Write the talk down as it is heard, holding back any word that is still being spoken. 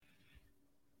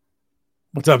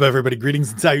What's up, everybody? Greetings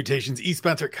and salutations. E.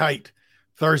 Spencer Kite,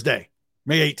 Thursday,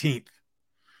 May 18th.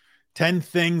 10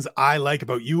 things I like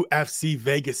about UFC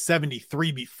Vegas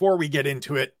 73. Before we get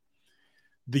into it,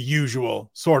 the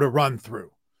usual sort of run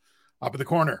through. Up in the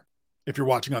corner, if you're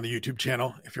watching on the YouTube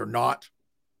channel. If you're not,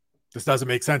 this doesn't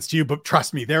make sense to you, but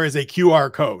trust me, there is a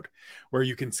QR code where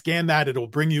you can scan that. It'll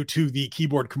bring you to the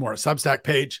Keyboard Kimura Substack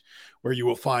page where you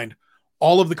will find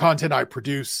all of the content I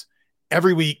produce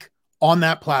every week on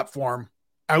that platform.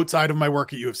 Outside of my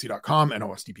work at UFC.com and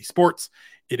OSDB Sports,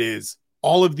 it is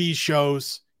all of these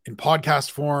shows in podcast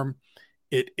form.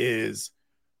 It is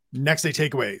Next Day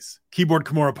Takeaways, Keyboard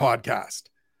Kimura Podcast,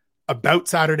 About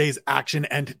Saturday's Action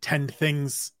and 10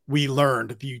 Things We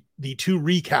Learned, the two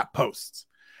recap posts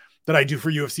that I do for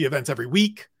UFC events every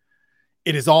week.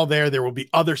 It is all there. There will be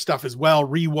other stuff as well,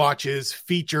 rewatches,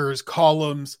 features,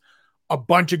 columns, a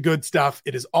bunch of good stuff.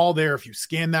 It is all there. If you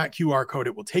scan that QR code,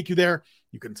 it will take you there.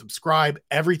 You can subscribe.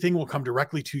 Everything will come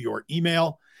directly to your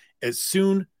email as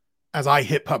soon as I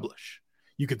hit publish.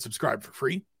 You can subscribe for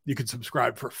free. You can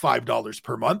subscribe for $5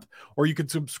 per month, or you can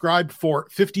subscribe for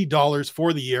 $50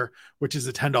 for the year, which is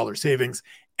a $10 savings.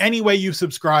 Any way you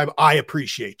subscribe, I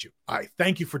appreciate you. I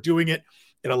thank you for doing it.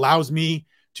 It allows me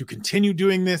to continue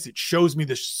doing this. It shows me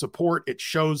the support. It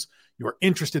shows your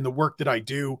interest in the work that I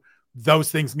do. Those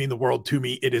things mean the world to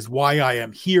me. It is why I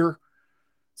am here.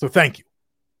 So thank you.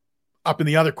 Up in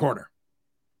the other corner,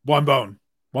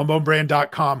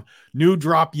 OneBoneBrand.com. New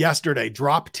drop yesterday,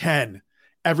 drop 10.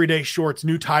 Everyday shorts,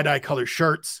 new tie-dye color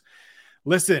shirts.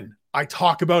 Listen, I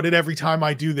talk about it every time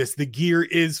I do this. The gear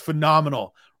is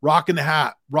phenomenal. Rocking the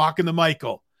hat, rocking the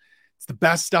Michael. It's the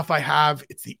best stuff I have.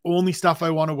 It's the only stuff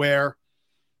I want to wear.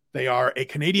 They are a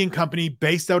Canadian company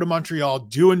based out of Montreal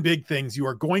doing big things. You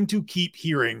are going to keep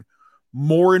hearing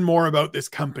more and more about this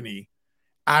company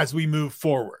as we move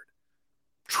forward.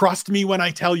 Trust me when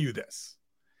I tell you this.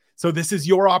 So this is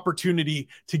your opportunity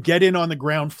to get in on the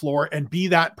ground floor and be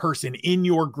that person in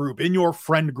your group, in your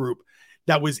friend group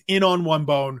that was in on One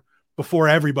Bone before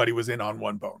everybody was in on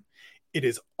One Bone. It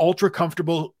is ultra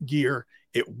comfortable gear.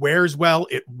 It wears well.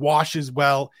 It washes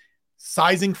well.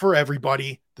 Sizing for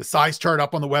everybody. The size chart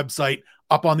up on the website,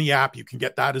 up on the app. You can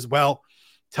get that as well.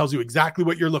 Tells you exactly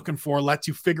what you're looking for. Lets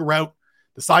you figure out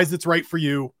the size that's right for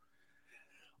you.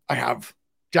 I have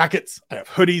jackets, I have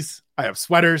hoodies, I have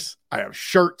sweaters, I have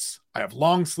shirts, I have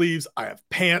long sleeves, I have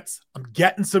pants. I'm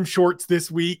getting some shorts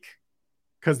this week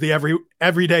because the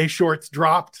everyday shorts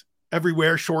dropped.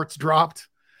 Everywhere shorts dropped.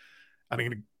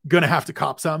 I'm gonna have to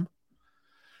cop some.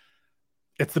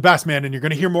 It's the best, man, and you're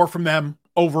gonna hear more from them.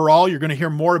 Overall, you're gonna hear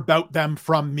more about them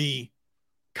from me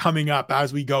coming up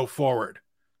as we go forward.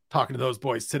 Talking to those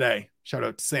boys today. Shout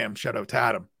out to Sam, shout out to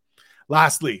Adam.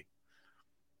 Lastly,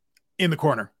 in the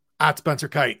corner, at Spencer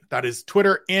Kite. That is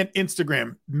Twitter and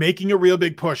Instagram, making a real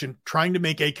big push and trying to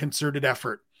make a concerted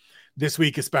effort this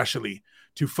week, especially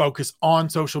to focus on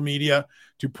social media,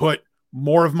 to put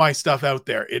more of my stuff out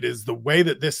there. It is the way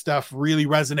that this stuff really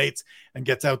resonates and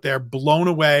gets out there. Blown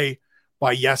away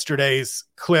by yesterday's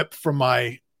clip from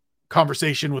my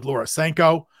conversation with Laura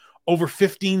Sanko. Over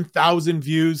 15,000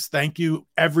 views. Thank you,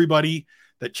 everybody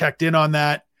that checked in on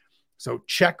that. So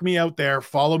check me out there.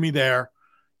 Follow me there.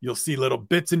 You'll see little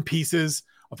bits and pieces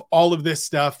of all of this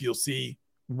stuff. You'll see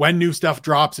when new stuff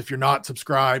drops. If you're not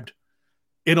subscribed,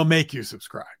 it'll make you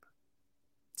subscribe.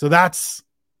 So that's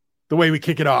the way we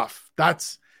kick it off.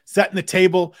 That's setting the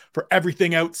table for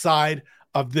everything outside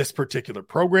of this particular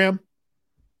program.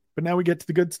 But now we get to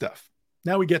the good stuff.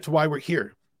 Now we get to why we're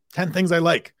here. 10 things I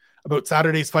like about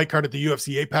Saturday's fight card at the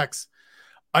UFC Apex.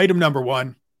 Item number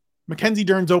 1, Mackenzie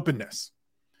Dern's openness.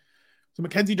 So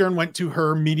Mackenzie Dern went to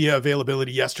her media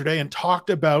availability yesterday and talked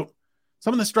about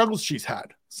some of the struggles she's had,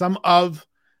 some of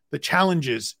the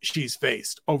challenges she's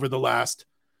faced over the last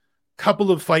couple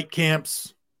of fight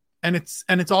camps. And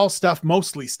it's all stuff,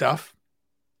 mostly stuff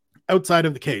outside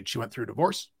of the cage. She went through a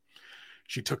divorce.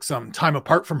 She took some time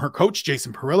apart from her coach,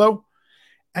 Jason Perillo,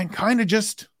 and kind of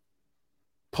just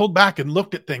pulled back and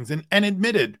looked at things and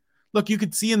admitted, look, you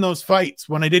could see in those fights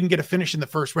when I didn't get a finish in the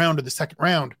first round or the second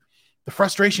round, the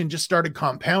frustration just started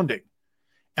compounding.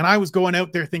 And I was going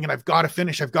out there thinking, I've got to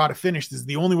finish. This is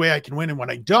the only way I can win. And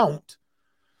when I don't,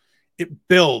 it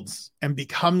builds and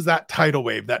becomes that tidal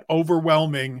wave, that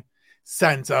overwhelming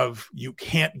sense of you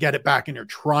can't get it back and you're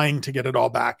trying to get it all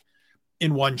back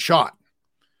in one shot.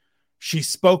 She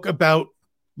spoke about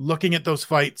looking at those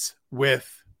fights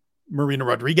with Marina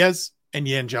Rodriguez and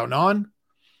Yan Xiaonan,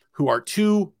 who are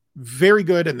two very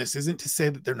good. And this isn't to say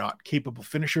that they're not capable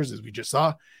finishers, as we just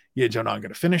saw. Yan Xiaonan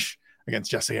got a finish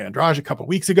against Jessica Andrade a couple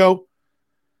weeks ago,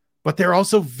 but they're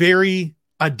also very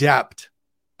adept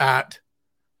at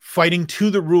fighting to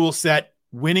the rule set,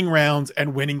 winning rounds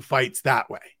and winning fights that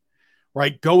way,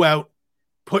 right? Go out,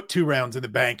 put 2 rounds in the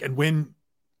bank and win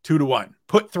 2-1,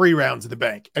 put 3 rounds in the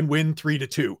bank and win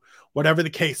 3-2, whatever the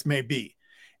case may be.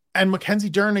 And Mackenzie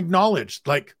Dern acknowledged,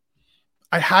 like,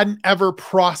 I hadn't ever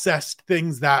processed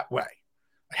things that way.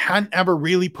 I hadn't ever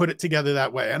really put it together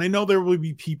that way. And I know there will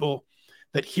be people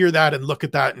that hear that and look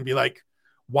at that and be like,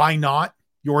 why not?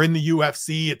 You're in the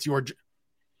UFC. It's your...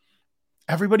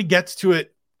 Everybody gets to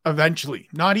it eventually.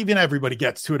 Not even everybody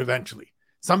gets to it eventually.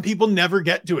 Some people never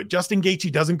get to it. Justin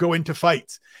Gaethje doesn't go into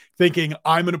fights thinking,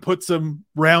 I'm going to put some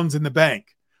rounds in the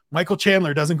bank. Michael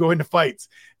Chandler doesn't go into fights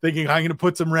thinking, I'm going to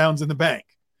put some rounds in the bank.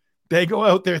 They go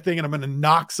out there thinking, I'm going to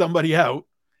knock somebody out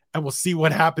and we'll see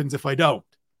what happens if I don't.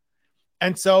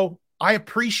 And so I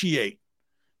appreciate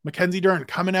Mackenzie Dern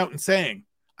coming out and saying,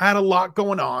 I had a lot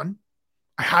going on.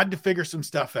 I had to figure some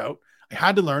stuff out. I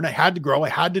had to learn. I had to grow. I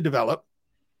had to develop.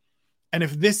 And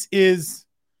if this is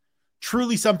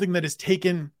truly something that has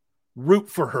taken root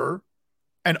for her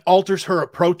and alters her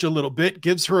approach a little bit,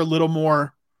 gives her a little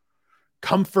more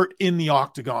comfort in the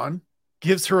octagon,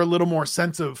 gives her a little more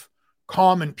sense of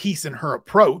calm and peace in her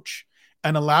approach,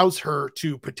 and allows her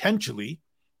to potentially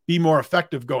be more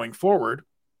effective going forward,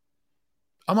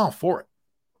 I'm all for it.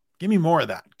 Give me more of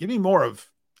that. Give me more of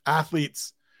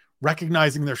athletes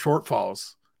recognizing their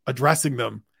shortfalls, addressing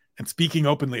them, and speaking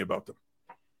openly about them.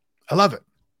 I love it.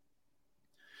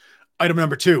 Item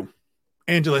number 2,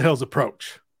 Angela Hill's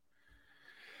approach.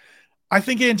 I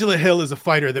think Angela Hill is a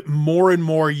fighter that more and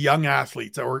more young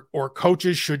athletes or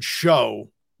coaches should show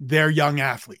their young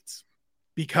athletes,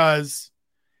 because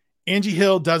Angie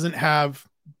Hill doesn't have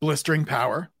blistering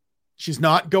power. She's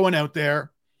not going out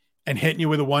there and hitting you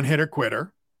with a one-hitter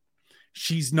quitter.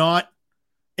 She's not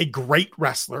a great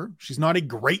wrestler. She's not a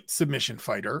great submission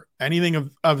fighter,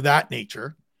 anything of that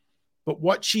nature. But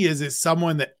what she is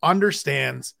someone that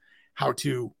understands how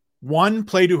to, 1,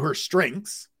 play to her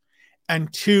strengths,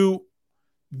 and 2,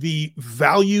 the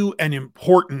value and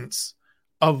importance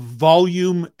of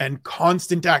volume and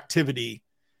constant activity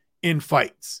in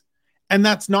fights. And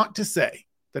that's not to say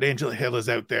that Angela Hill is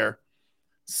out there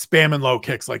spamming low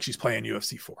kicks like she's playing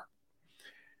UFC 4.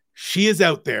 She is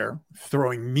out there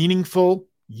throwing meaningful,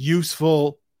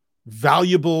 useful,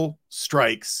 valuable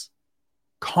strikes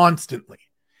constantly.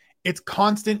 It's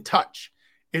constant touch.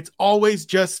 It's always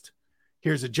just,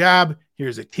 here's a jab,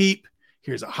 here's a teep,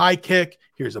 here's a high kick,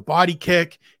 here's a body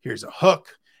kick, here's a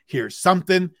hook, here's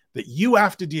something that you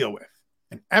have to deal with.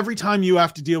 And every time you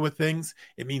have to deal with things,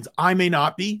 it means I may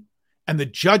not be, and the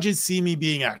judges see me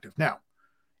being active. Now,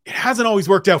 it hasn't always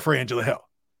worked out for Angela Hill.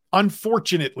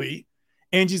 Unfortunately,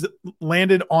 Angie's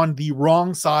landed on the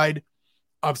wrong side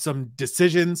of some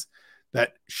decisions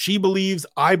that she believes,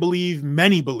 I believe,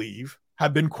 many believe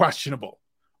have been questionable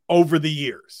over the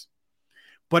years.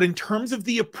 But in terms of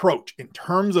the approach, in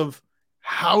terms of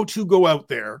how to go out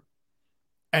there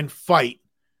and fight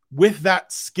with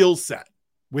that skill set,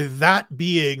 with that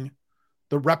being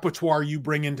the repertoire you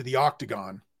bring into the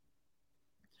octagon,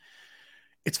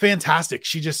 it's fantastic.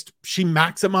 She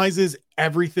maximizes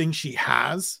everything she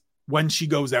has when she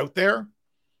goes out there.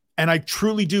 And I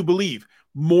truly do believe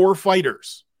more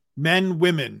fighters, men,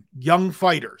 women, young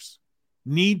fighters,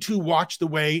 need to watch the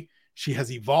way she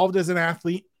has evolved as an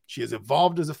athlete, she has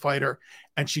evolved as a fighter,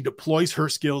 and she deploys her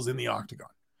skills in the octagon.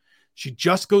 She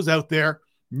just goes out there,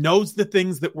 knows the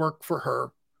things that work for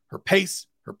her, her pace,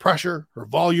 her pressure, her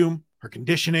volume, her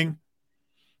conditioning,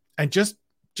 and just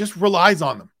relies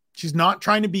on them. She's not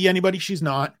trying to be anybody she's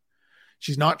not.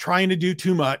 She's not trying to do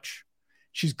too much.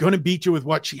 She's going to beat you with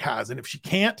what she has. And if she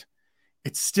can't,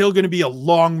 it's still going to be a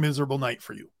long, miserable night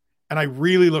for you. And I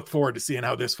really look forward to seeing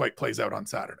how this fight plays out on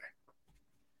Saturday.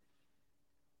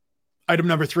 Item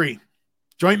number 3,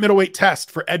 joint middleweight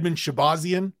test for Edmund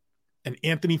Shabazian and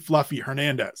Anthony Fluffy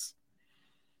Hernandez.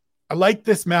 I like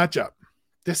this matchup.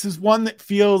 This is one that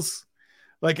feels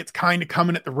like it's kind of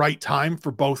coming at the right time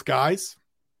for both guys.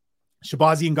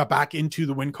 Shabazian got back into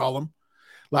the win column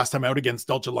last time out against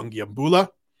Dolce-Lungiambula.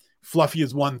 Fluffy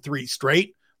has won 3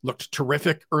 straight, looked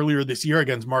terrific earlier this year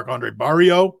against Marc-Andre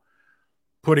Barrio,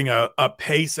 putting a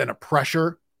pace and a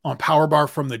pressure on power bar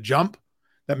from the jump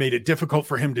that made it difficult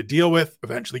for him to deal with,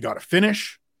 eventually got a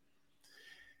finish.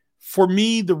 For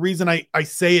me, the reason I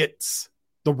say it's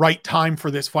the right time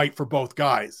for this fight for both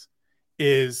guys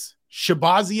is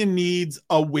Shabazian needs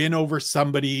a win over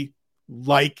somebody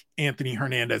like Anthony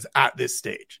Hernandez at this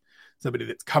stage. Somebody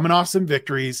that's coming off some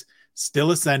victories,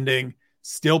 still ascending,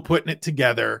 still putting it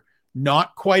together,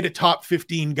 not quite a top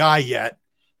 15 guy yet,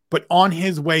 but on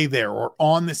his way there or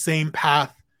on the same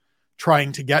path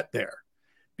trying to get there.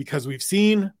 Because we've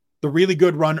seen the really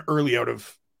good run early out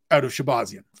of out of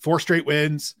Shabazian. 4 straight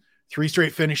wins, 3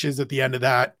 straight finishes at the end of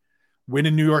that, win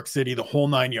in New York City, the whole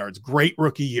 9 yards. Great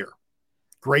rookie year.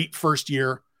 Great first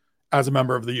year as a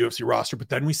member of the UFC roster, but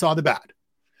then we saw the bad.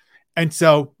 And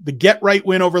so the get right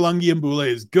win over Lungi Mbula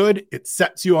is good. It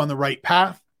sets you on the right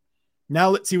path. Now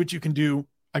let's see what you can do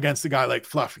against a guy like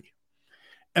Fluffy.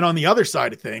 And on the other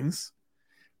side of things,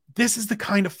 this is the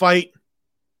kind of fight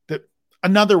that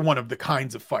another one of the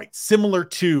kinds of fights, similar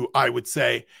to, I would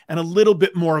say, and a little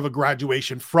bit more of a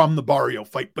graduation from the Barrio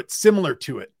fight, but similar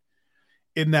to it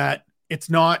in that it's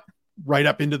not right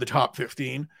up into the top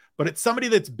 15, but it's somebody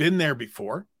that's been there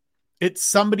before. It's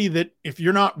somebody that, if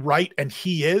you're not right, and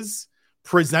he is,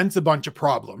 presents a bunch of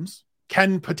problems,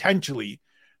 can potentially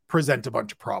present a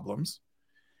bunch of problems,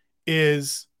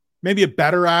 is maybe a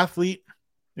better athlete,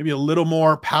 maybe a little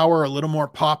more power, a little more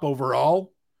pop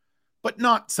overall, but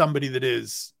not somebody that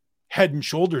is head and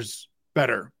shoulders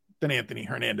better than Anthony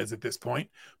Hernandez at this point,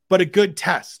 but a good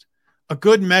test, a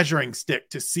good measuring stick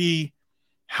to see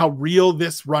how real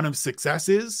this run of success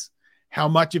is, how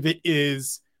much of it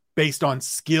is based on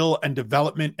skill and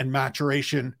development and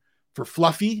maturation for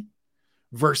Fluffy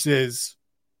versus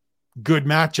good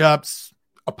matchups,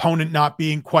 opponent not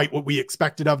being quite what we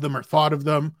expected of them or thought of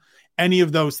them, any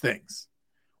of those things.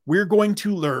 We're going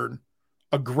to learn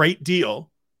a great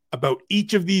deal about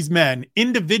each of these men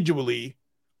individually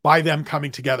by them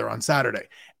coming together on Saturday.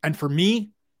 And for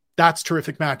me, that's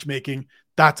terrific matchmaking.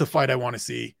 That's a fight I want to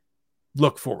see.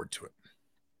 Look forward to it.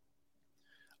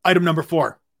 Item number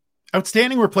 4,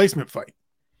 outstanding replacement fight.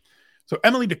 So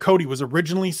Emily Ducote was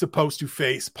originally supposed to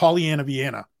face Polyana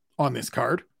Viana on this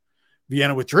card.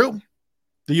 Viana withdrew.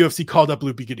 The UFC called up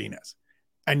Lupi Godinez.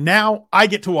 And now I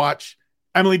get to watch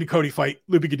Emily Ducote fight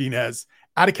Lupi Godinez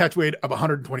at a catch weight of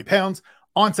 120 pounds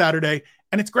on Saturday.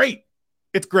 And it's great.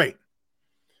 It's great.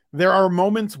 There are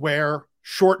moments where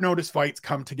short notice fights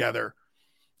come together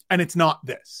and it's not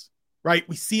this, right?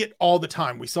 We see it all the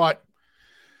time. We saw it,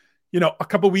 a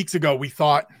couple weeks ago, we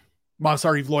thought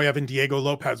Movsar Evloev and Diego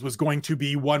Lopez was going to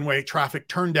be one-way traffic.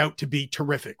 Turned out to be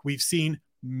terrific. We've seen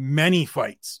many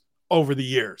fights over the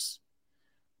years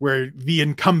where the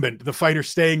incumbent, the fighter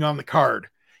staying on the card,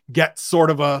 gets sort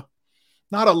of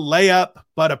not a layup,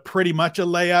 but a pretty much a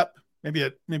layup, maybe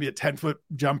a 10-foot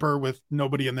jumper with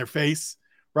nobody in their face,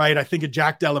 right? I think of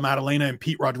Jack Della Maddalena and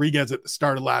Pete Rodriguez at the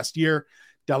start of last year.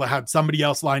 Della had somebody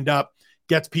else lined up,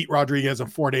 gets Pete Rodriguez on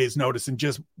 4 days notice and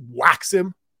just whacks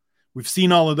him. We've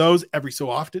seen all of those every so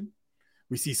often.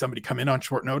 We see somebody come in on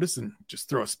short notice and just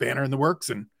throw a spanner in the works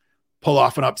and pull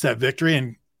off an upset victory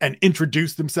and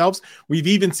introduce themselves. We've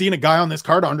even seen a guy on this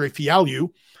card, Andre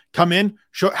Fialho, come in,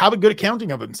 have a good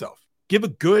accounting of himself, give a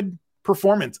good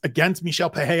performance against Michel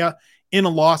Pereira in a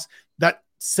loss that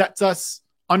sets us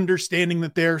understanding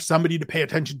that they're somebody to pay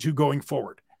attention to going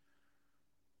forward.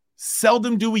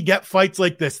 Seldom do we get fights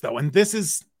like this, though. And this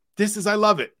is, I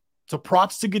love it. So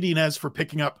props to Godinez for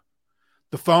picking up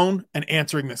the phone and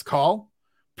answering this call.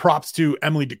 Props to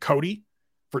Emily Ducote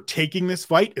for taking this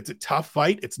fight. It's a tough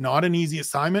fight. It's not an easy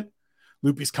assignment.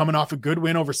 Lupi's coming off a good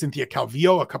win over Cynthia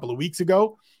Calvillo a couple of weeks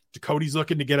ago. Ducote's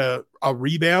looking to get a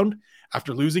rebound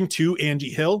after losing to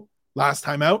Angie Hill last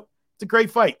time out. It's a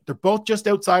great fight. They're both just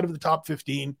outside of the top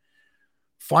 15.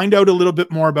 Find out a little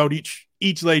bit more about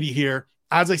each lady here.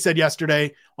 As I said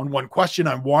yesterday on One Question,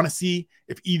 I want to see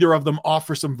if either of them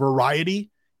offer some variety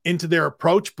into their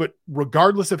approach. But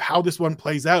regardless of how this one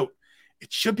plays out,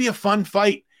 it should be a fun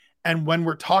fight. And when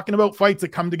we're talking about fights that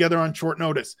come together on short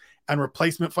notice and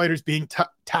replacement fighters being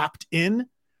tapped in,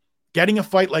 getting a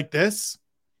fight like this,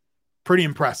 pretty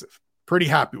impressive. Pretty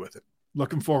happy with it.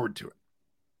 Looking forward to it.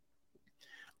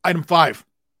 Item 5,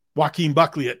 Joaquin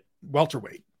Buckley at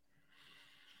welterweight.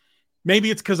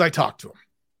 Maybe it's because I talked to him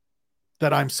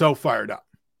that I'm so fired up,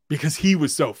 because he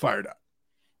was so fired up.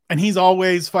 And he's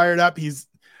always fired up.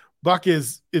 Buck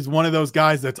is one of those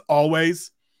guys that's always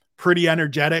pretty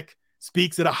energetic,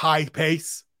 speaks at a high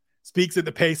pace, speaks at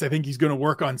the pace I think he's going to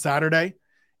work on Saturday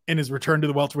in his return to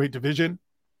the welterweight division.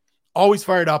 Always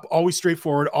fired up, always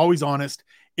straightforward, always honest.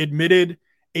 Admitted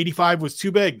 85 was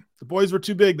too big. The boys were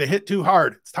too big. They hit too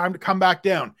hard. It's time to come back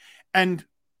down. And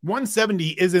 170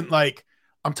 isn't like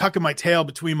I'm tucking my tail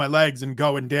between my legs and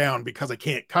going down because I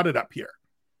can't cut it up here.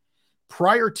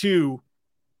 Prior to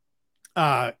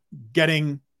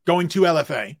going to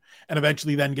LFA and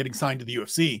eventually then getting signed to the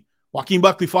UFC, Joaquin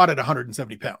Buckley fought at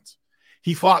 170 pounds.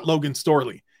 He fought Logan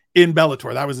Storley in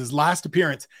Bellator. That was his last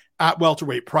appearance at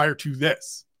welterweight prior to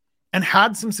this, and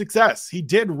had some success. He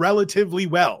did relatively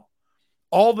well.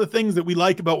 All the things that we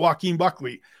like about Joaquin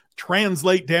Buckley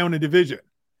translate down a division,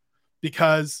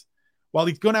 because while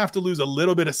he's going to have to lose a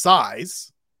little bit of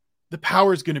size, The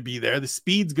power is going to be there. The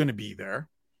speed's going to be there.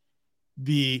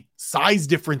 The size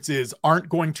differences aren't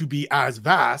going to be as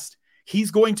vast. He's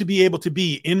going to be able to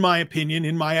be, in my opinion,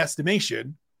 in my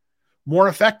estimation, more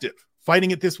effective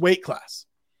fighting at this weight class.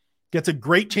 Gets a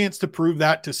great chance to prove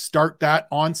that, to start that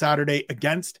on Saturday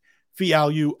against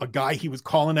Fialho, a guy he was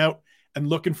calling out and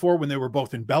looking for when they were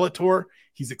both in Bellator.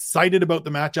 He's excited about the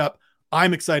matchup.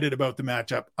 I'm excited about the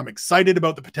matchup. I'm excited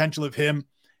about the potential of him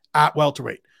at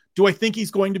welterweight. Do I think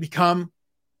he's going to become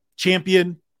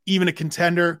champion, even a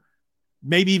contender,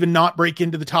 maybe even not break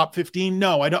into the top 15?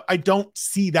 No, I don't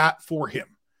see that for him.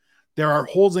 There are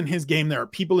holes in his game. There are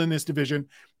people in this division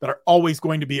that are always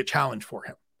going to be a challenge for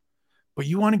him. But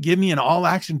you want to give me an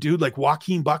all-action dude like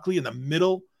Joaquin Buckley in the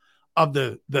middle of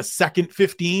the second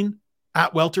 15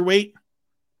 at welterweight?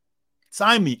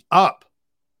 Sign me up.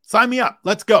 Sign me up.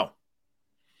 Let's go.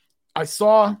 I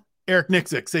saw Eric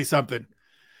Nixick say something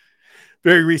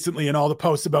very recently in all the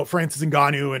posts about Francis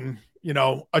Ngannou and, you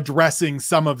know, addressing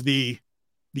some of the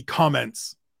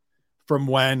comments from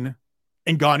when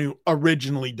Ngannou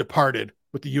originally departed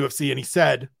with the UFC. And he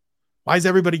said, why has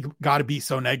everybody got to be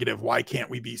so negative? Why can't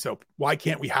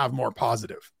we have more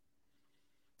positive?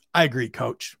 I agree,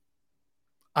 coach.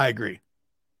 I agree.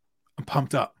 I'm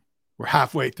pumped up. We're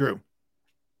halfway through.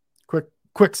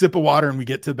 Quick sip of water and we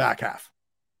get to the back half.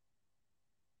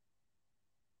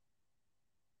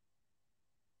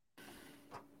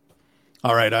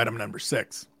 All right, item number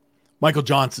 6. Michael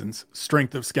Johnson's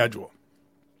strength of schedule.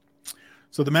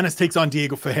 So the Menace takes on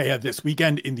Diego Ferreira this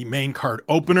weekend in the main card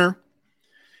opener.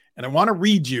 And I want to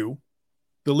read you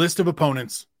the list of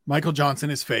opponents Michael Johnson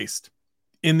has faced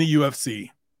in the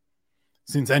UFC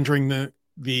since entering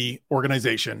the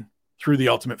organization through the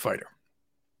Ultimate Fighter.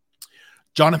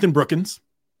 Jonathan Brookins,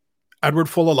 Edward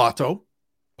Fololato,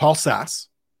 Paul Sass,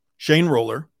 Shane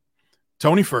Roller,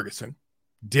 Tony Ferguson,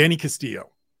 Danny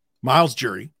Castillo, Miles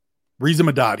Jury, Riza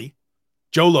Madadi,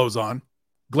 Joe Lozon,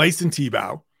 Gleison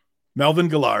Tebow, Melvin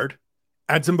Gillard,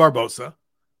 Edson Barbosa,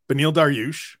 Benil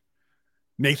Dariush,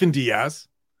 Nathan Diaz,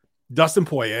 Dustin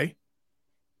Poirier,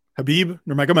 Habib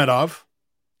Nurmagomedov,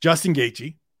 Justin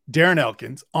Gaethje, Darren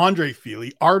Elkins, Andre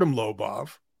Fili, Artem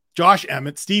Lobov, Josh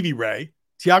Emmett, Stevie Ray,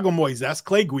 Thiago Moises,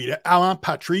 Clay Guida, Alain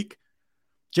Patrick,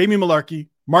 Jamie Malarkey,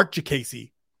 Mark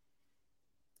Jacasey,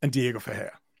 and Diego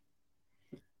Ferreira.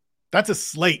 That's a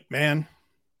slate, man.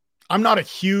 I'm not a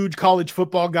huge college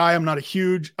football guy. I'm not a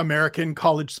huge American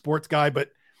college sports guy, but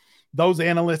those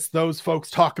analysts, those folks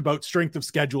talk about strength of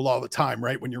schedule all the time,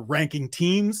 right? When you're ranking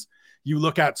teams, you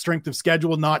look at strength of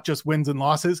schedule, not just wins and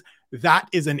losses. That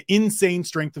is an insane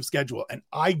strength of schedule. And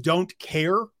I don't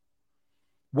care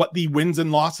what the wins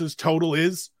and losses total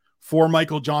is for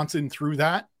Michael Johnson through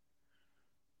that.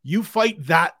 You fight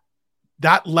that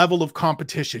level of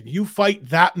competition. You fight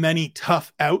that many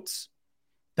tough outs.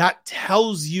 That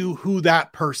tells you who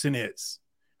that person is,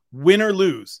 win or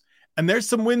lose. And there's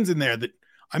some wins in there that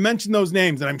I mentioned those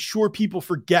names, and I'm sure people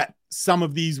forget some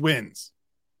of these wins.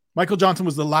 Michael Johnson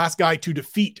was the last guy to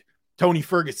defeat Tony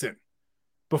Ferguson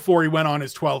before he went on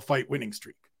his 12-fight winning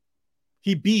streak.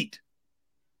 He beat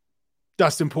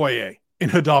Dustin Poirier in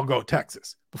Hidalgo,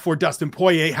 Texas, before Dustin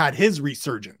Poirier had his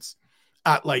resurgence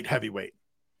at light heavyweight.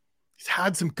 He's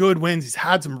had some good wins. He's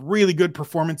had some really good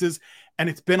performances, and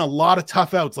it's been a lot of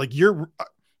tough outs. Like you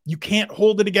can't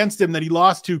hold it against him that he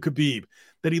lost to Khabib,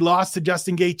 that he lost to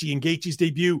Justin Gaethje in Gaethje's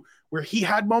debut, where he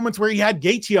had moments where he had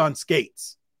Gaethje on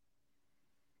skates.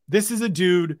 This is a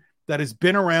dude that has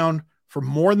been around for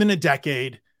more than a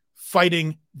decade,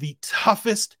 fighting the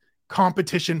toughest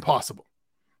competition possible.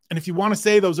 And if you want to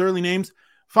say those early names,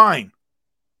 fine.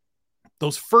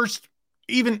 Those first,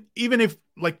 even if,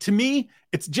 like, to me,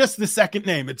 it's just the second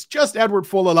name. It's just Edward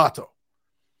Fololato.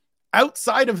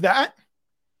 Outside of that,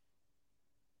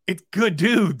 it's good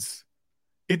dudes.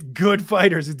 It's good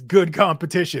fighters. It's good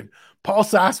competition. Paul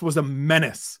Sass was a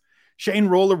menace. Shane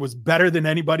Roller was better than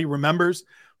anybody remembers.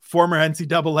 Former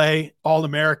NCAA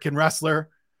All-American wrestler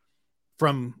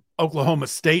from Oklahoma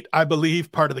State, I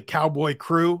believe, part of the Cowboy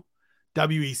crew,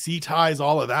 WEC ties,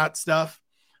 all of that stuff.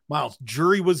 Miles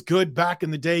Jury was good back in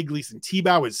the day. Gleison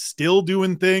Tebow is still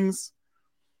doing things.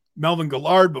 Melvin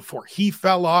Gillard, before he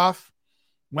fell off,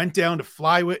 went down to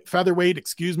featherweight,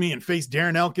 and faced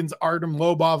Darren Elkins, Artem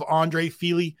Lobov, Andre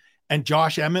Fili, and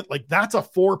Josh Emmett. Like, that's a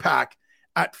 4-pack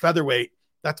at featherweight.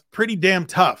 That's pretty damn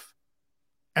tough.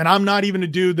 And I'm not even a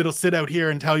dude that'll sit out here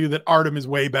and tell you that Artem is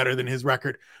way better than his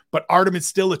record, but Artem is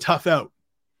still a tough out.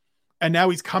 And now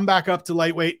he's come back up to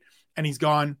lightweight, and he's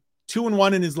gone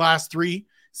 2-1 in his last 3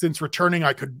 since returning.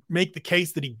 I could make the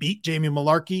case that he beat Jamie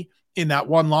Malarkey in that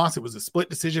one loss. It was a split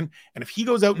decision. And if he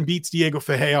goes out and beats Diego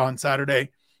Ferreira on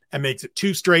Saturday and makes it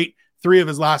 2 straight, 3 of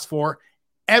his last 4.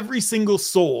 Every single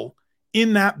soul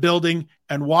in that building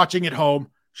and watching at home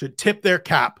should tip their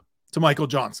cap to Michael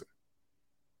Johnson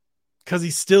because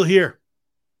he's still here.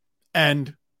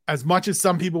 And as much as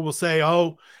some people will say,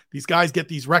 oh, these guys get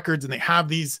these records and they have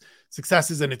these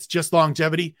successes and it's just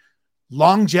longevity.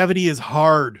 Longevity is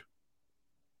hard.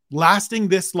 Lasting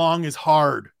this long is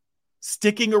hard.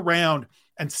 Sticking around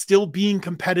and still being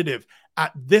competitive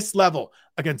at this level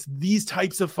against these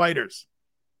types of fighters,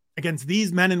 against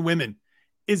these men and women,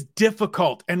 is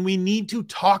difficult. And we need to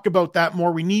talk about that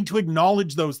more. We need to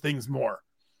acknowledge those things more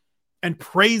and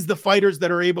praise the fighters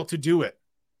that are able to do it.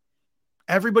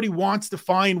 Everybody wants to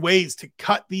find ways to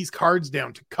cut these cards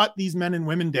down, to cut these men and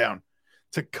women down,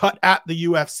 to cut at the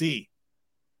UFC.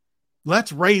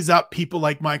 Let's raise up people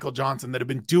like Michael Johnson that have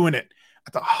been doing it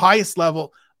at the highest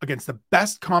level against the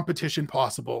best competition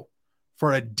possible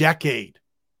for a decade.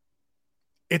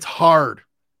 It's hard,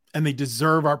 and they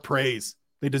deserve our praise.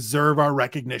 They deserve our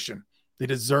recognition. They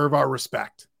deserve our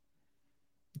respect.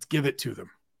 Let's give it to them.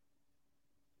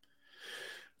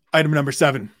 Item number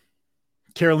 7,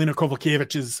 Karolina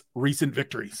Kowalkiewicz's recent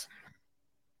victories.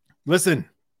 Listen,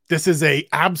 this is a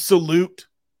absolute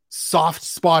soft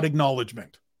spot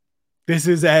acknowledgement. This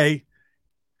is a,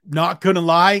 not gonna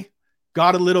lie,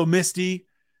 got a little misty.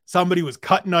 Somebody was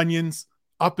cutting onions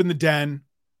up in the den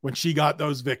when she got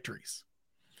those victories,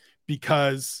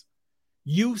 because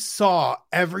you saw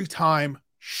every time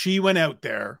she went out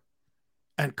there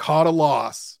and caught a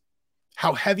loss,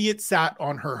 how heavy it sat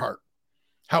on her heart,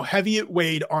 how heavy it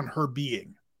weighed on her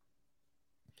being.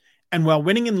 And while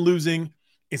winning and losing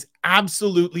is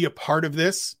absolutely a part of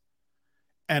this,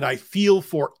 and I feel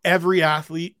for every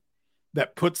athlete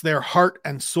that puts their heart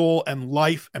and soul and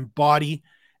life and body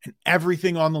and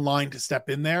everything on the line to step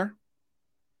in there,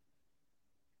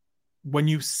 when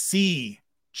you see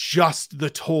just the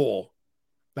toll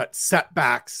that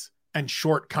setbacks and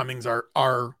shortcomings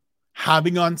are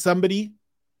having on somebody,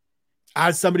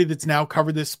 as somebody that's now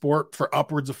covered this sport for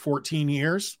upwards of 14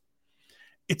 years,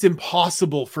 it's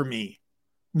impossible for me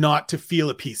not to feel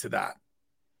a piece of that.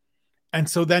 And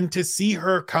so then to see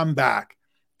her come back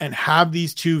and have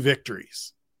these 2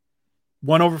 victories,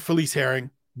 one over Felice Herring,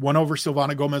 one over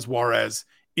Silvana Gomez Juarez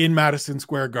in Madison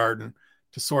Square Garden,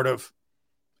 to sort of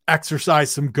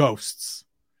exercise some ghosts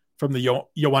from the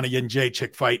Joanna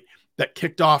Jędrzejczyk fight that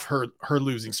kicked off her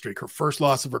losing streak, her first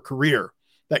loss of her career,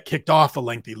 that kicked off a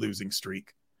lengthy losing streak.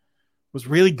 It was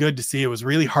really good to see. It was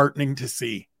really heartening to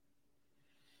see.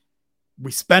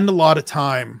 We spend a lot of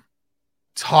time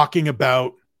talking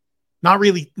about not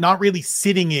really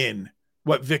sitting in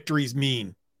what victories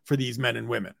mean for these men and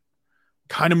women.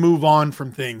 Kind of move on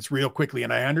from things real quickly.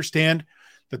 And I understand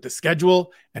that the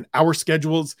schedule and our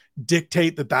schedules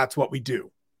dictate that that's what we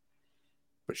do.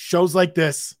 But shows like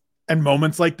this and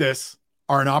moments like this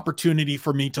are an opportunity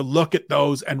for me to look at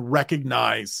those and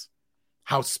recognize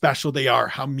how special they are,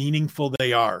 how meaningful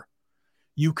they are.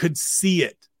 You could see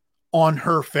it on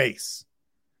her face,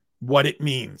 what it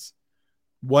means,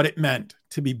 what it meant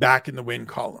to be back in the win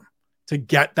column, to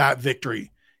get that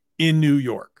victory in New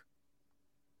York.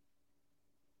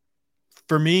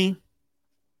 For me,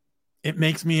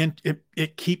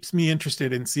 it keeps me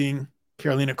interested in seeing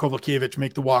Karolina Kowalkiewicz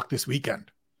make the walk this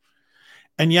weekend.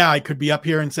 And yeah, I could be up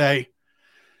here and say,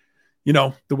 you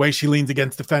know, the way she leans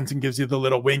against the fence and gives you the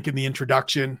little wink in the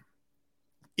introduction,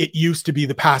 it used to be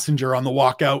the passenger on the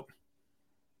walkout.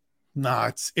 No,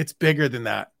 it's bigger than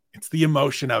that. It's the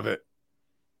emotion of it.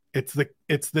 It's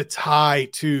the tie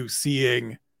to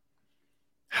seeing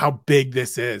how big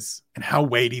this is and how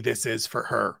weighty this is for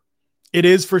her. It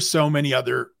is for so many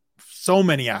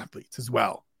athletes as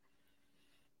well.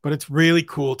 But it's really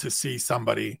cool to see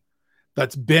somebody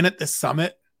that's been at the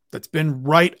summit, that's been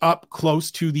right up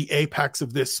close to the apex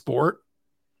of this sport,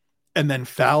 and then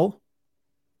fell,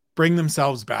 bring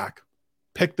themselves back,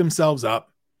 pick themselves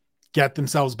up, get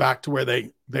themselves back to where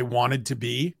they wanted to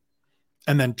be,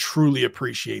 and then truly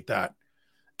appreciate that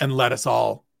and let us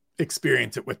all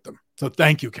experience it with them. So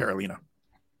thank you, Karolina.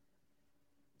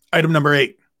 Item number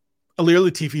 8, Ilir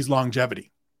Latifi's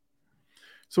longevity.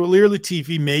 So Ilir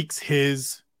Latifi makes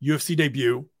his UFC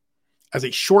debut as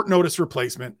a short notice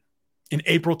replacement in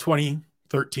April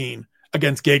 2013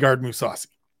 against Gegard Mousasi.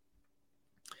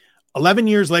 11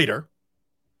 years later,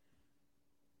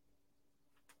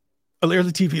 Ilir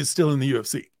Latifi is still in the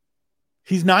UFC.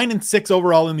 He's 9-6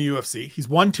 overall in the UFC. He's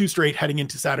won 2 straight heading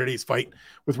into Saturday's fight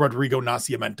with Rodrigo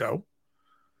Nascimento.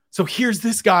 So here's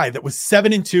this guy that was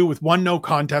 7-2 with 1 no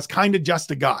contest, kind of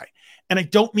just a guy. And I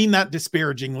don't mean that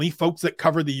disparagingly. Folks that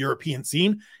cover the European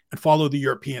scene and follow the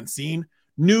European scene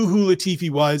knew who Latifi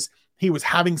was. He was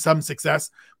having some success,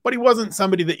 but he wasn't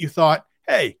somebody that you thought,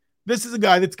 hey, this is a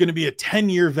guy that's going to be a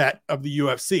 10-year vet of the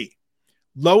UFC.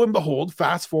 Lo and behold,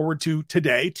 fast forward to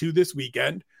today, to this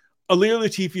weekend, Ilir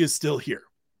Latifi is still here.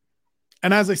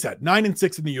 And as I said,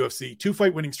 9-6 in the UFC,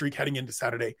 2-fight winning streak heading into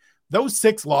Saturday. Those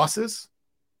 6 losses,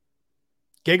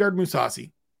 Gegard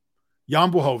Mousasi,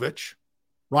 Jan Blachowicz,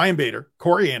 Ryan Bader,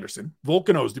 Corey Anderson,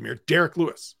 Volkan Ozdemir, Derek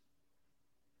Lewis.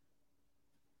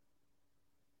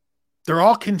 They're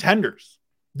all contenders.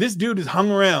 This dude has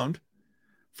hung around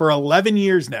for 11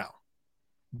 years now,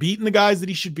 beating the guys that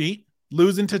he should beat,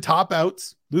 losing to top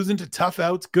outs, losing to tough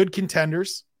outs, good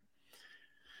contenders.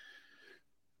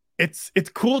 It's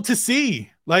cool to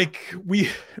see. Like we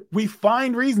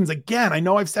find reasons. Again, I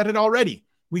know I've said it already.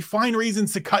 We find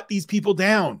reasons to cut these people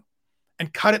down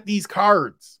and cut at these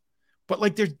cards. But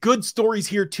like there's good stories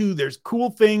here too. There's cool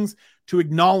things to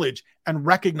acknowledge and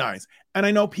recognize. And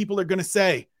I know people are going to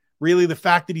say, really, the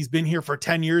fact that he's been here for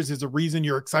 10 years is a reason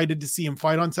you're excited to see him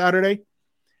fight on Saturday?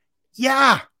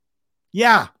 Yes.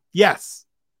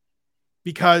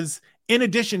 Because in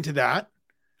addition to that,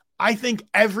 I think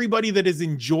everybody that has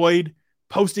enjoyed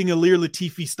posting Ilir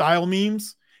Latifi style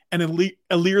memes and Ilir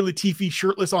Latifi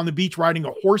shirtless on the beach riding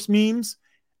a horse memes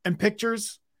and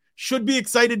pictures should be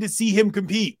excited to see him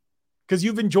compete, because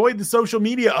you've enjoyed the social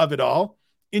media of it all.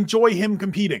 Enjoy him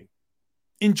competing.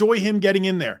 Enjoy him getting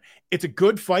in there. It's a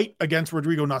good fight against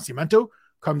Rodrigo Nascimento.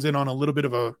 Comes in on a little bit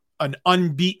of an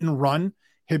unbeaten run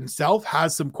himself.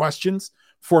 Has some questions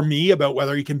for me about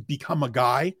whether he can become a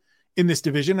guy in this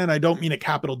division. And I don't mean a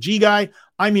capital G guy.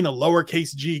 I mean a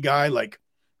lowercase g guy. Like,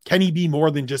 can he be more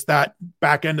than just that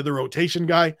back end of the rotation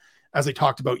guy, as I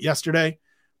talked about yesterday?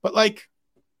 But like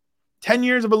 10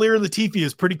 years of Ilir Latifi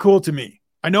is pretty cool to me.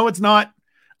 I know it's not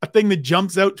a thing that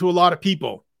jumps out to a lot of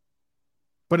people,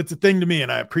 but it's a thing to me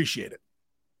and I appreciate it.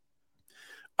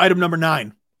 Item number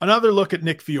 9, another look at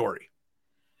Nick Fiore.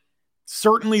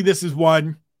 Certainly this is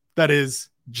one that is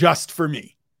just for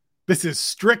me. This is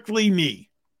strictly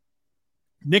me.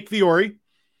 Nick Fiore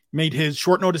made his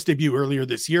short notice debut earlier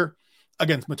this year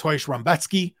against Mateusz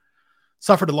Rebecki,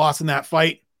 suffered a loss in that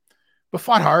fight, but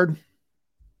fought hard,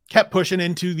 kept pushing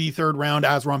into the third round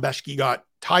as Rebecki got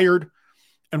tired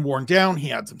and worn down. He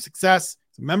had some success.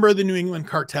 He's a member of the New England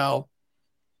cartel.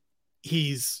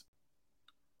 He's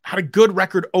had a good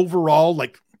record overall,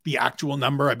 like the actual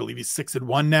number. I believe he's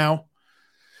 6-1 now.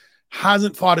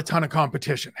 Hasn't fought a ton of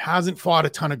competition. Hasn't fought a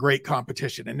ton of great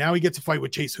competition. And now he gets a fight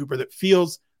with Chase Hooper that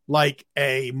feels like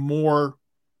a more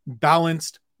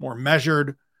balanced, more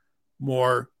measured,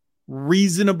 more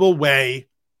reasonable way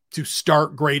to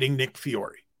start grading Nick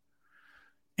Fiore.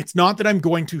 It's not that I'm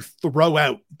going to throw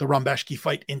out the Rebecki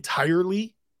fight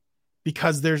entirely,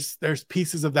 because there's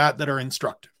pieces of that are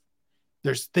instructive.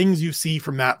 There's things you see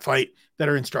from that fight that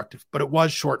are instructive, but it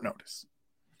was short notice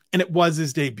and it was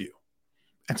his debut.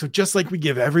 And so just like we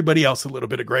give everybody else a little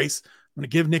bit of grace, I'm going to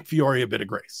give Nick Fiore a bit of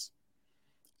grace.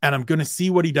 And I'm going to see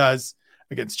what he does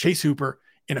against Chase Hooper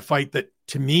in a fight that,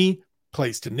 to me,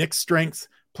 plays to Nick's strengths,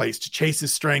 plays to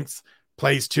Chase's strengths,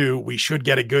 plays to, we should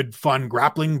get a good, fun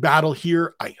grappling battle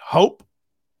here, I hope.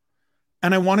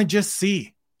 And I want to just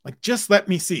see, just let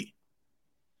me see.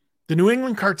 The New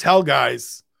England cartel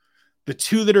guys, the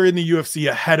 2 that are in the UFC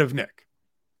ahead of Nick,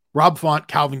 Rob Font,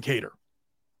 Calvin Kattar.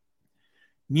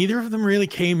 Neither of them really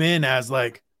came in as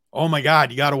like, oh my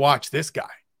God, you got to watch this guy,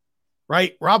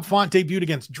 right? Rob Font debuted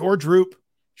against George Roop,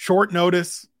 short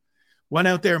notice, went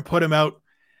out there and put him out,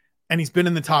 and he's been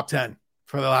in the top 10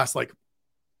 for the last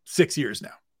 6 years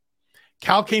now.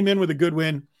 Cal came in with a good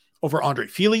win over Andre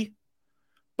Fili,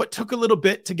 but took a little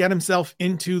bit to get himself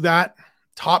into that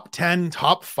top 10,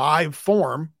 top 5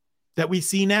 form that we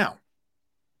see now.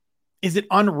 Is it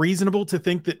unreasonable to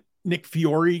think that Nick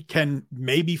Fiore can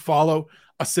maybe follow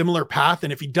a similar path?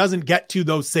 And if he doesn't get to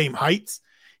those same heights,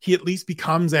 he at least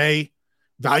becomes a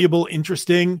valuable,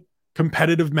 interesting,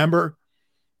 competitive member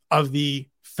of the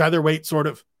featherweight sort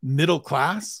of middle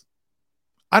class?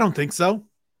 I don't think so.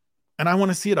 And I want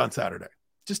to see it on Saturday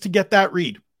just to get that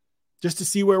read, just to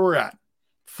see where we're at.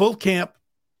 Full camp,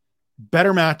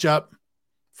 better matchup,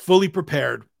 fully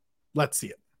prepared. Let's see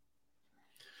it.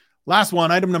 Last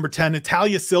one, item number 10,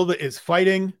 Natalia Silva is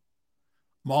fighting.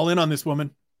 I'm all in on this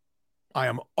woman. I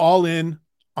am all in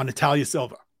on Natalia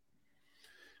Silva.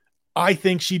 I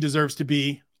think she deserves to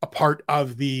be a part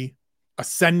of the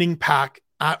ascending pack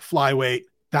at flyweight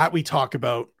that we talk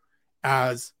about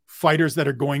as fighters that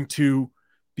are going to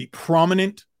be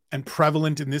prominent and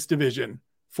prevalent in this division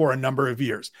for a number of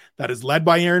years. That is led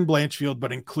by Erin Blanchfield,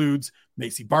 but includes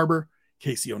Macy Barber,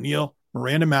 Casey O'Neill,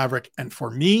 Miranda Maverick. And for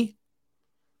me,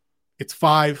 it's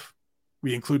 5.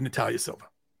 We include Natalia Silva.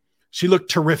 She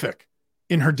looked terrific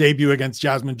in her debut against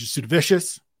Jasmine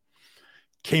Jasudavicius.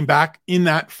 Came back in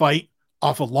that fight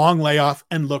off a long layoff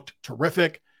and looked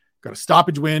terrific. Got a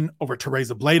stoppage win over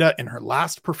Teresa Bleda in her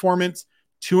last performance.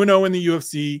 2-0 in the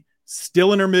UFC,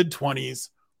 still in her mid-20s,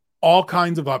 all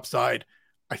kinds of upside.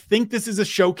 I think this is a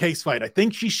showcase fight. I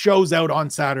think she shows out on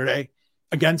Saturday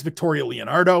against Victoria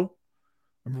Leonardo.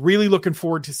 I'm really looking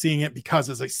forward to seeing it because,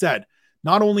 as I said,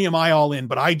 not only am I all in,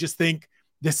 but I just think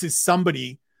this is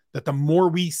somebody that the more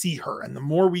we see her and the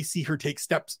more we see her take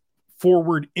steps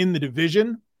forward in the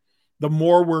division, the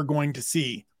more we're going to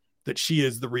see that she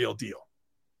is the real deal.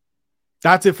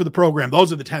 That's it for the program.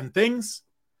 Those are the 10 things.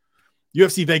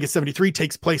 UFC Vegas 73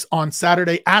 takes place on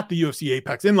Saturday at the UFC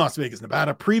Apex in Las Vegas,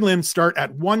 Nevada. Prelims start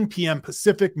at 1 p.m.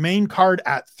 Pacific, main card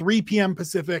at 3 p.m.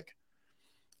 Pacific.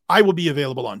 I will be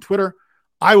available on Twitter.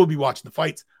 I will be watching the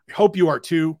fights. I hope you are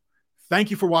too.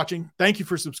 Thank you for watching. Thank you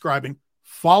for subscribing.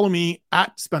 Follow me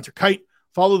at Spencer Kite.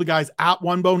 Follow the guys at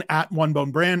OneBone, at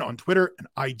OneBone Brand on Twitter and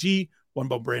IG,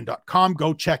 OneBoneBrand.com.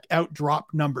 Go check out drop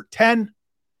number 10.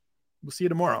 We'll see you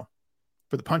tomorrow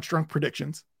for the Punch Drunk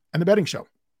predictions and the betting show.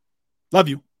 Love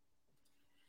you.